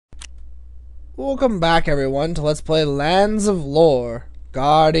Welcome back, everyone, to Let's Play Lands of Lore,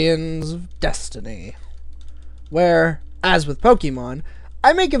 Guardians of Destiny, where, as with Pokemon,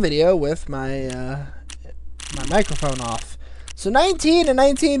 I make a video with my microphone off. So 19 and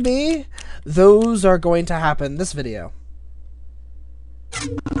 19B, those are going to happen this video.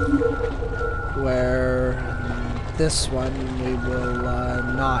 Where this one, we will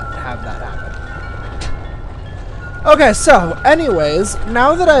not have that happen. Okay, so, anyways,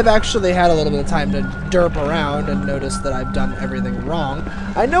 now that I've actually had a little bit of time to derp around and notice that I've done everything wrong,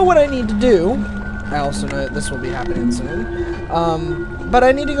 I know what I need to do. I also know that this will be happening soon. But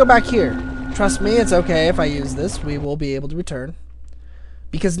I need to go back here. Trust me, it's okay if I use this. We will be able to return.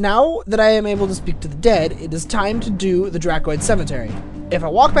 Because now that I am able to speak to the dead, it is time to do the Dracoid Cemetery. If I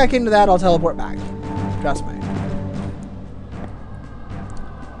walk back into that, I'll teleport back. Trust me.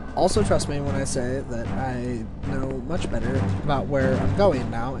 Also, trust me when I say that I know much better about where I'm going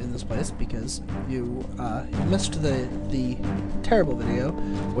now in this place, because you missed the terrible video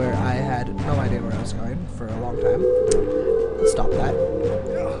where I had no idea where I was going for a long time. Stop that.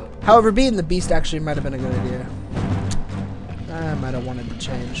 However, being the beast actually might have been a good idea. I might have wanted to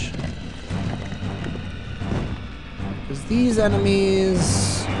change. Because these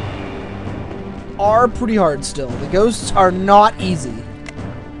enemies are pretty hard still. The ghosts are not easy.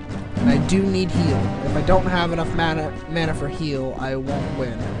 And I do need heal. If I don't have enough mana for heal, I won't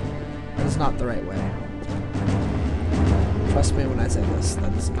win. That is not the right way. Trust me when I say this,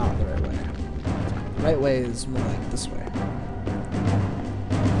 that is not the right way. The right way is more like this way.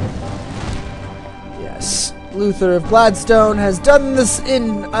 Yes. Luther of Gladstone has done this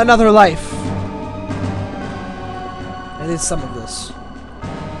in another life. At least some of this.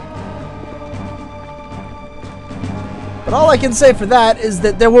 But all I can say for that is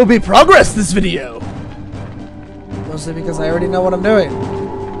that there will be progress this video! Mostly because I already know what I'm doing.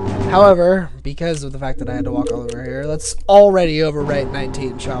 However, because of the fact that I had to walk all over here, let's already overwrite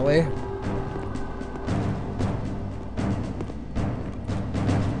 19, shall we?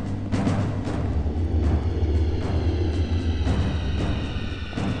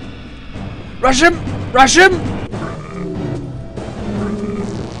 Rush him! Rush him!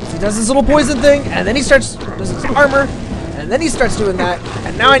 He does this little poison thing, and then he starts does his armor, and then he starts doing that,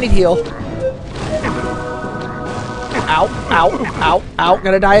 and now I need heal. Ow, ow, ow, ow.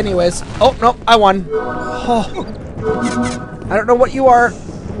 Gonna die anyways. Oh, no, I won. Oh. I don't know what you are.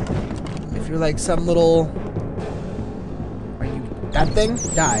 If you're like some little... Are you that thing?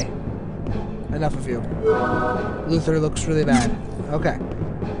 Die. Enough of you. Luther looks really bad. Okay.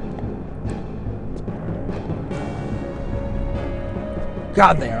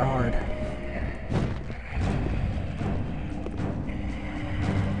 God, they are hard.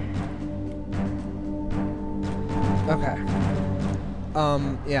 Okay.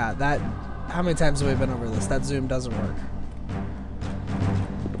 Yeah, that... How many times have we been over this? That zoom doesn't work.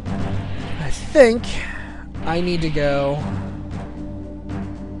 I think I need to go...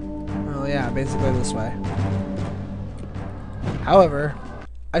 Well, yeah, basically this way. However,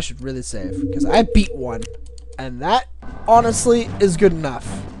 I should really save, because I beat one. And that, honestly, is good enough.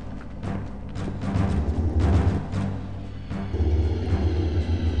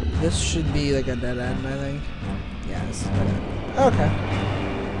 This should be like a dead end, I think. Yeah, this is dead end. Okay.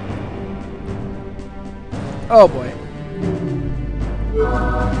 Oh boy.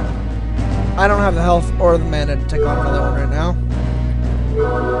 I don't have the health or the mana to take on another one right now.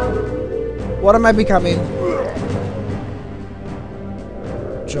 What am I becoming?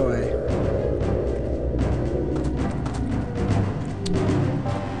 Joy.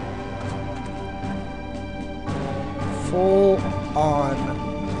 Full on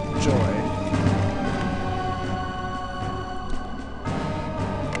joy.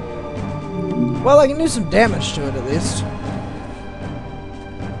 Well, I can do some damage to it at least.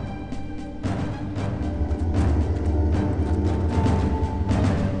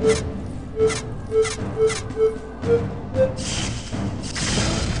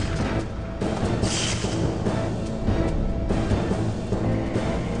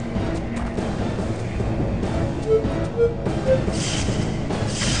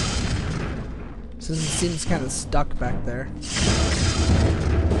 Since it seems kind of stuck back there.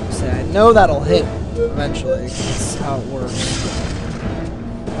 See, I know that'll hit eventually, because that's how it works.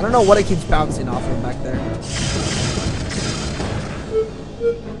 I don't know what it keeps bouncing off of back there.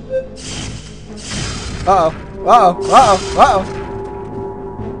 Uh-oh. Uh-oh. Uh-oh.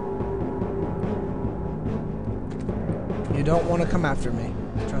 Uh-oh. You don't want to come after me.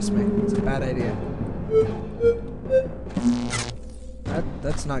 Trust me. It's a bad idea.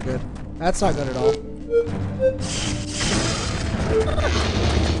 That's not good. That's not good at all.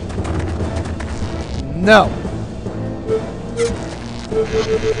 No.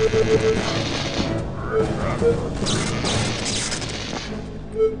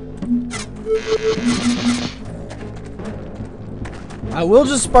 I will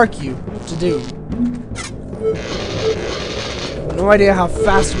just spark you to do. No idea how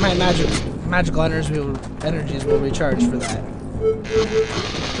fast my magical energies will recharge for that.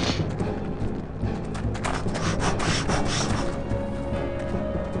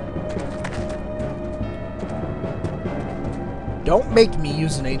 Don't make me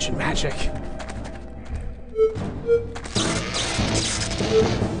use an ancient magic.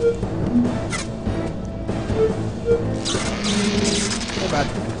 Oh god.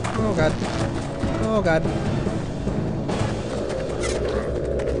 Oh god. Oh god.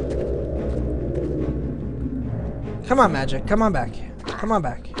 Come on, magic. Come on back. Come on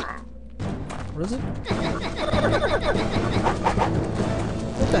back. What is it?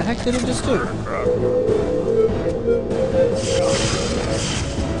 What the heck did it just do?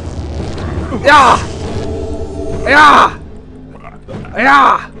 Yeah! Yeah!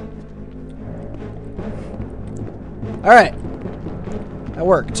 Yeah! Alright. That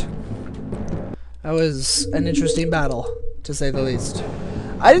worked. That was an interesting battle, to say the least.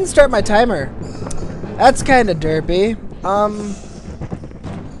 I didn't start my timer. That's kind of derpy. I'm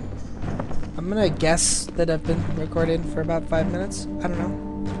gonna guess that I've been recording for about 5 minutes. I don't know.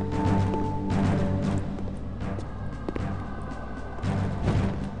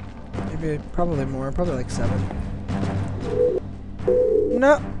 Maybe, probably more. Probably like 7.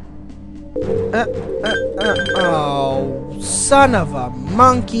 No. Oh, son of a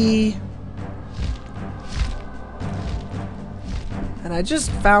monkey. And I just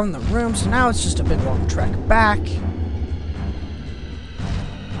found the room, so now it's just a big long trek back. And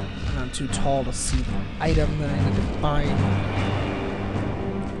I'm too tall to see the item that I need to find.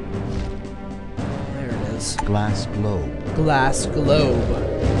 There it is. Glass globe. Glass globe.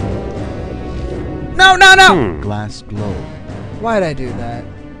 No, no, no! Glass globe. Why did I do that?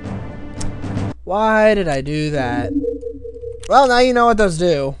 Why did I do that? Well, now you know what those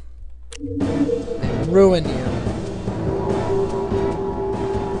do. They ruin you.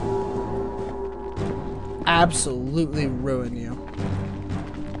 Absolutely ruin you.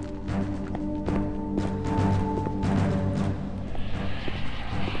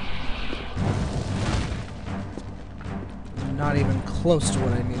 Not even close to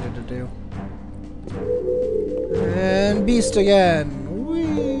what I needed to do. And beast again.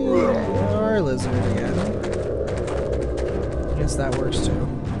 Whee! Or lizard again. I guess that works too.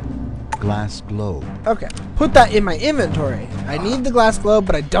 Glass globe. Okay, put that in my inventory. I need the glass globe,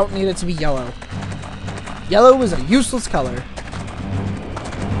 but I don't need it to be yellow. Yellow is a useless color.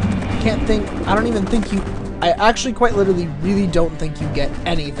 I don't even think you... I actually quite literally really don't think you get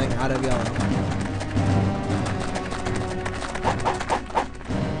anything out of yellow.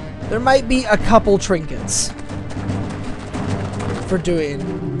 There might be a couple trinkets for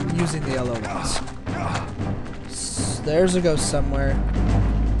using the yellow ones. There's a ghost somewhere.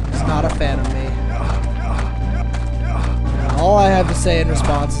 He's not a fan of me. And all I have to say in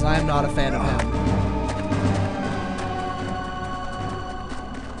response is I'm not a fan of him.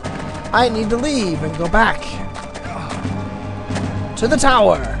 I need to leave and go back to the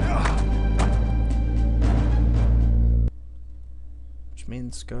tower. Which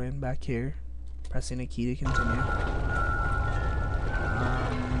means going back here, pressing a key to continue.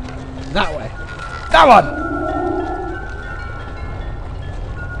 That way. That one!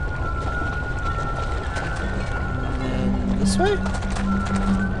 And then this way?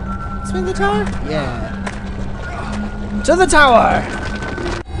 This way the tower? Yeah. To the tower!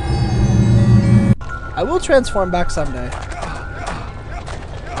 I will transform back someday.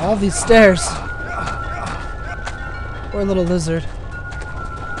 All these stairs. Poor little lizard.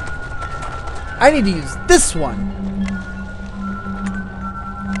 I need to use this one.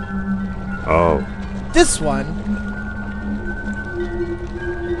 Oh. This one.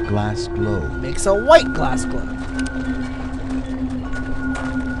 Glass globe. Makes a white glass globe.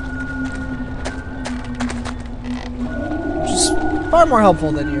 Which is far more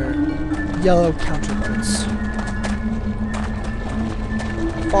helpful than your yellow counterparts.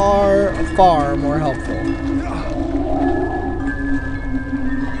 Far, far more helpful.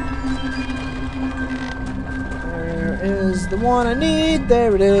 There is the one I need.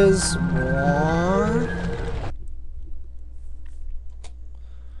 There it is. One.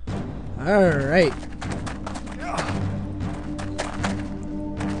 Alright.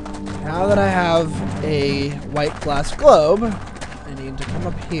 Now that I have a white glass globe, I need to come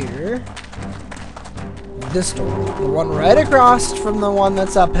up here. This door. The one right across from the one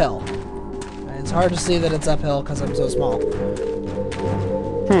that's uphill. As It's hard to see that it's uphill because I'm so small.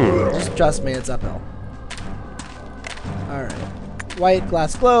 Just trust me, it's uphill. Alright. White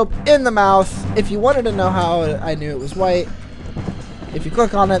glass globe in the mouth. If you wanted to know how I knew it was white, if you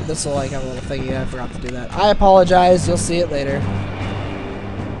click on it, this will like have a little thingy. I forgot to do that. I apologize. You'll see it later.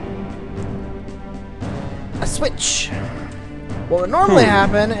 A switch. What would normally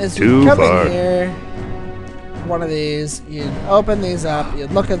happen is you come in here, one of these, you'd open these up,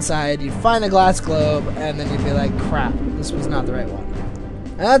 you'd look inside, you'd find a glass globe, and then you'd be like, crap, this was not the right one.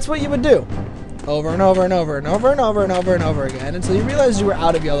 And that's what you would do. Over and over and over and over and over and over and over again until you realized you were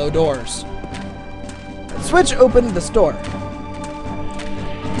out of yellow doors. The switch opened this door.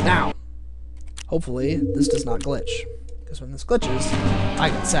 Now, hopefully this does not glitch. Because when this glitches,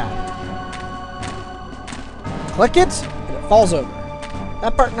 I get sad. Click it, and it falls over.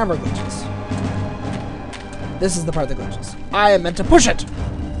 That part never glitches. This is the part that glitches. I am meant to push it!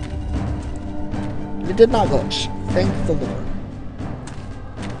 It did not glitch. Thank the Lord.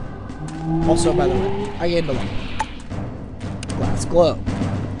 Also, by the way, I gained a light. Glass globe.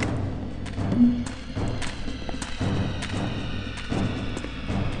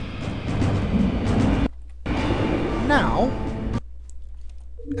 Now,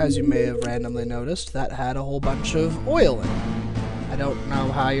 as you may have randomly noticed, that had a whole bunch of oil in it. I don't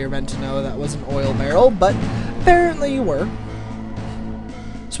know how you're meant to know that was an oil barrel, but apparently you were.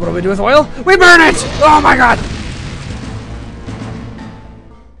 So what do we do with oil? We burn it! Oh my god!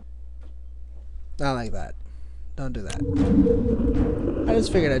 Not like that. Don't do that. I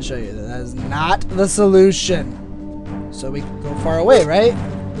just figured I'd show you that is not the solution. So we can go far away, right?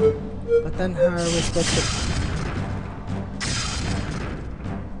 But then how are we supposed to...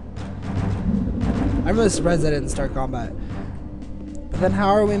 I'm really surprised I didn't start combat. But then how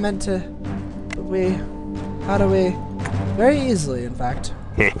are we meant to... How do we... Very easily, in fact.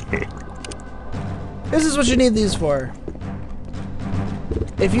 This is what you need these for.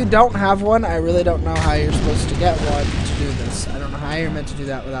 If you don't have one, I really don't know how you're supposed to get one to do this. I don't know how you're meant to do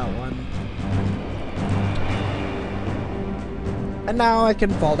that without one. And now I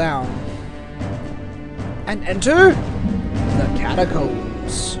can fall down. And enter the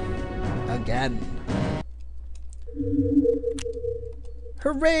catacombs. Again.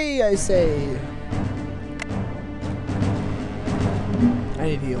 Hooray, I say. I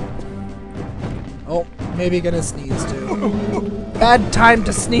need heal. Oh, maybe gonna sneeze too. Bad time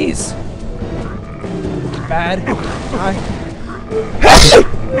to sneeze. Bad.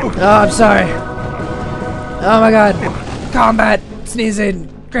 Oh, I'm sorry. Oh my god. Combat, sneezing,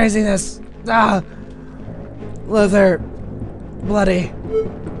 craziness. Ah. Leather. Bloody.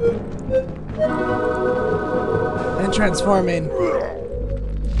 And transforming.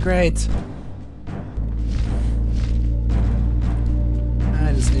 Great.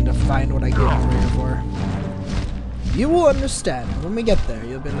 I just need to find what I came over here for. You will understand when we get there.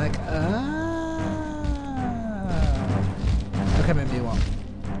 You'll be like, ah. Okay, maybe you won't.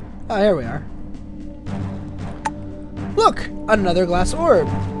 Oh, here we are. Look! Another glass orb.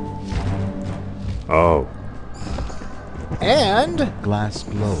 Oh. And... Glass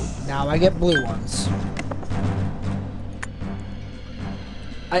globe. Now I get blue ones.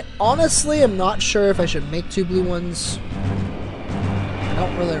 I honestly am not sure if I should make 2 blue ones. I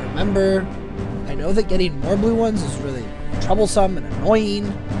don't really remember. I know that getting more blue ones is really troublesome and annoying.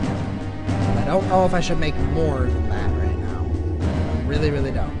 But I don't know if I should make more than that right now. I really,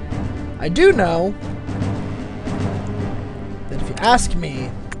 really don't. I do know that if you ask me,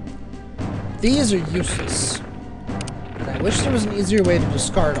 these are useless. And I wish there was an easier way to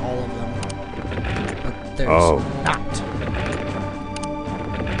discard all of them. But there's not.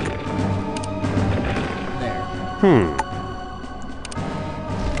 There.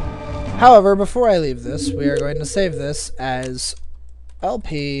 However, before I leave this, we are going to save this as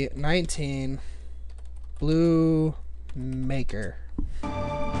LP19 Blue Maker.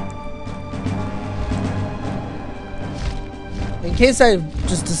 In case I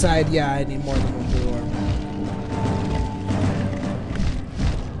just decide, yeah, I need more than one blue orb.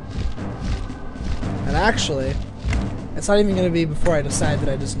 And actually, it's not even going to be before I decide that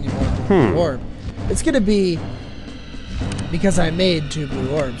I just need more than one blue orb. It's going to be because I made 2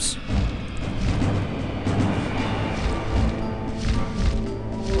 blue orbs.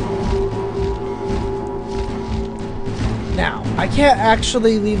 Now, I can't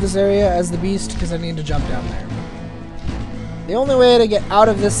actually leave this area as the beast because I need to jump down there. The only way to get out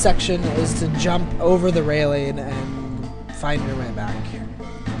of this section is to jump over the railing and find your way back.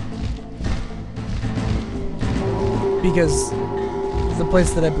 Because the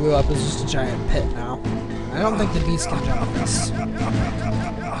place that I blew up is just a giant pit now. I don't think the beast can jump this. Nope.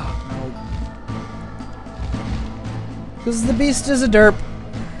 Because the beast is a derp.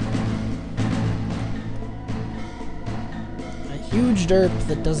 A huge derp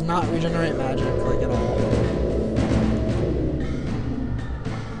that does not regenerate magic, like, at all.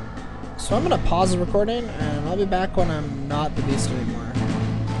 So I'm going to pause the recording, and I'll be back when I'm not the beast anymore.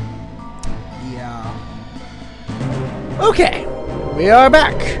 Yeah. Okay. We are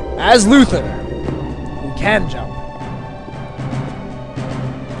back as Luther, who can jump.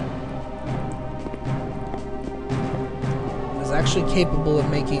 Actually capable of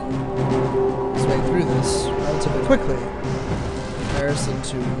making his way through this relatively quickly in comparison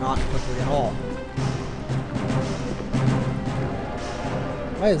to not quickly at all.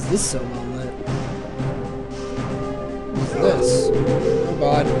 Why is this so well lit? What's this? Oh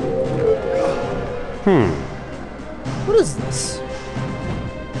god. What is this?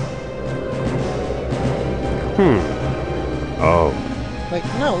 Oh. Like,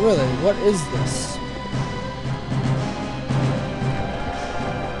 no, really, what is this?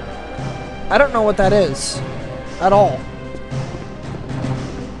 I don't know what that is. At all.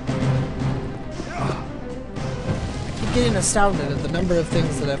 I keep getting astounded at the number of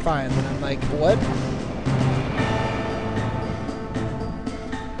things that I find, and I'm like, what?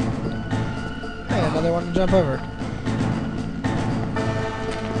 Hey, another one to jump over.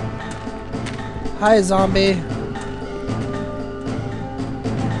 Hi, zombie.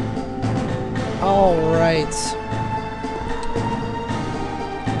 Alright.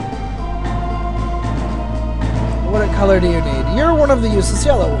 What color do you need? You're one of the useless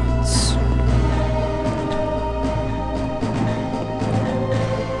yellow ones.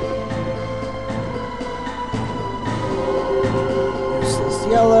 Useless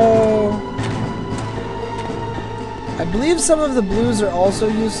yellow. I believe some of the blues are also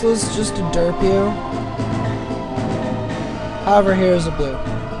useless, just to derp you. However, here's a blue.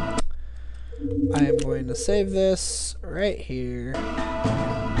 I am going to save this right here.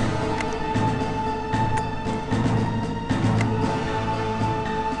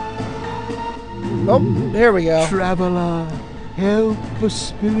 Oh, here we go. Traveler, help a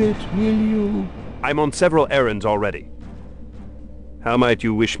spirit, will you? I'm on several errands already. How might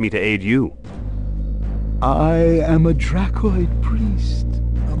you wish me to aid you? I am a Dracoid priest,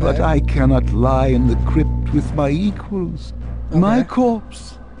 but I cannot lie in the crypt with my equals. My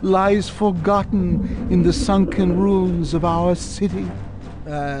corpse lies forgotten in the sunken ruins of our city.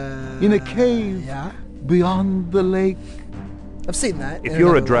 In a cave beyond the lake. I've seen that. If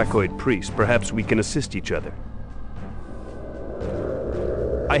you're a Dracoid priest, perhaps we can assist each other.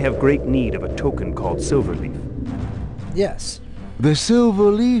 I have great need of a token called Silverleaf. Yes. The silver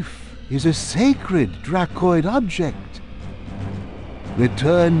leaf is a sacred Dracoid object.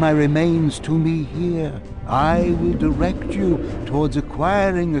 Return my remains to me here. I will direct you towards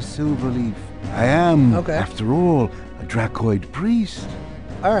acquiring a silver leaf. I am, after all, a Dracoid priest.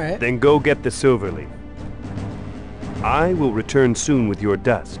 Alright. Then go get the Silverleaf. I will return soon with your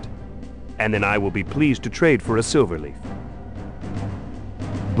dust, and then I will be pleased to trade for a Silverleaf.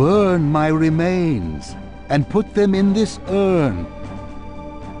 Burn my remains and put them in this urn.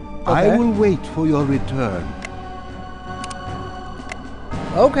 I will wait for your return.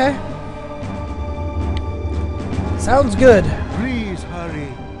 Okay. Sounds good. Please hurry.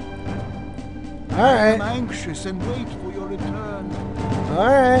 Alright. I'm anxious and wait for your return.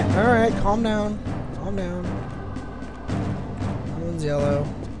 Alright, calm down. Calm down. That one's yellow.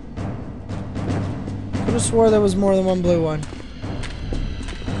 Could have swore there was more than one blue one.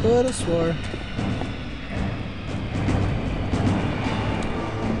 Could have swore.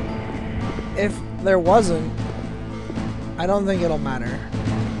 If there wasn't, I don't think it'll matter.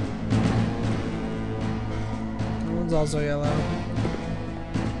 That one's also yellow.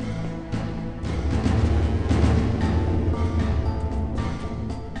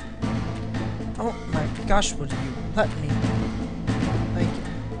 Oh my gosh, would you let me? Thank you.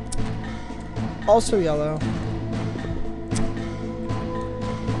 Also yellow.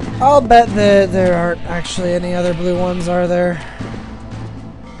 I'll bet that there aren't actually any other blue ones, are there?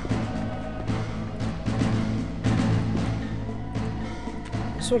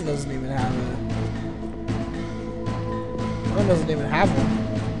 This one doesn't even have it. This one doesn't even have one.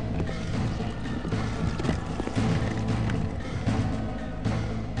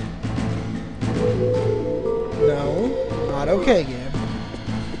 No, not okay, game.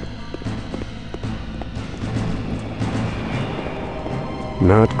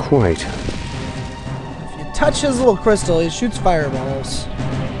 Not quite. If you touch his little crystal, he shoots fireballs.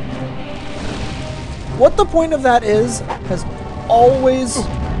 What the point of that is has always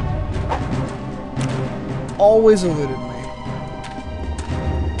eluded me.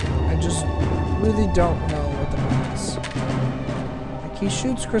 I just really don't know what the point is. he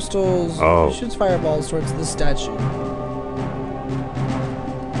shoots crystals. Oh. He shoots fireballs towards the statue.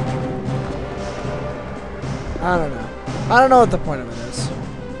 I don't know. I don't know what the point of it is.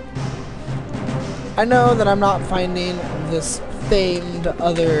 I know that I'm not finding this famed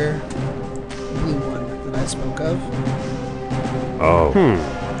other blue one that I spoke of. Oh.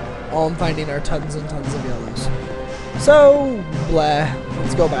 All I'm finding are tons and tons of yellows. So, blah.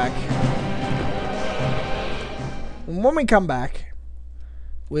 Let's go back. And when we come back,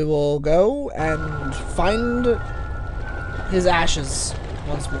 we will go and find his ashes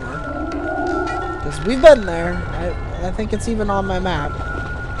once more. Because we've been there. I think it's even on my map.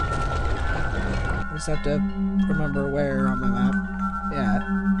 I just have to remember where on my map. Yeah.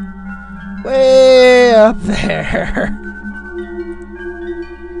 Way up there.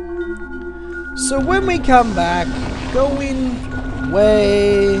 So when we come back, going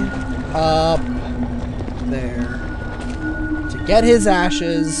way up there to get his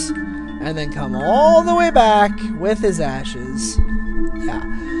ashes, and then come all the way back with his ashes. Yeah.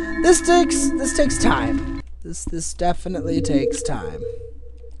 This takes time. This definitely takes time.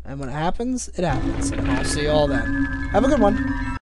 And when it happens, it happens. And I'll see you all then. Have a good one.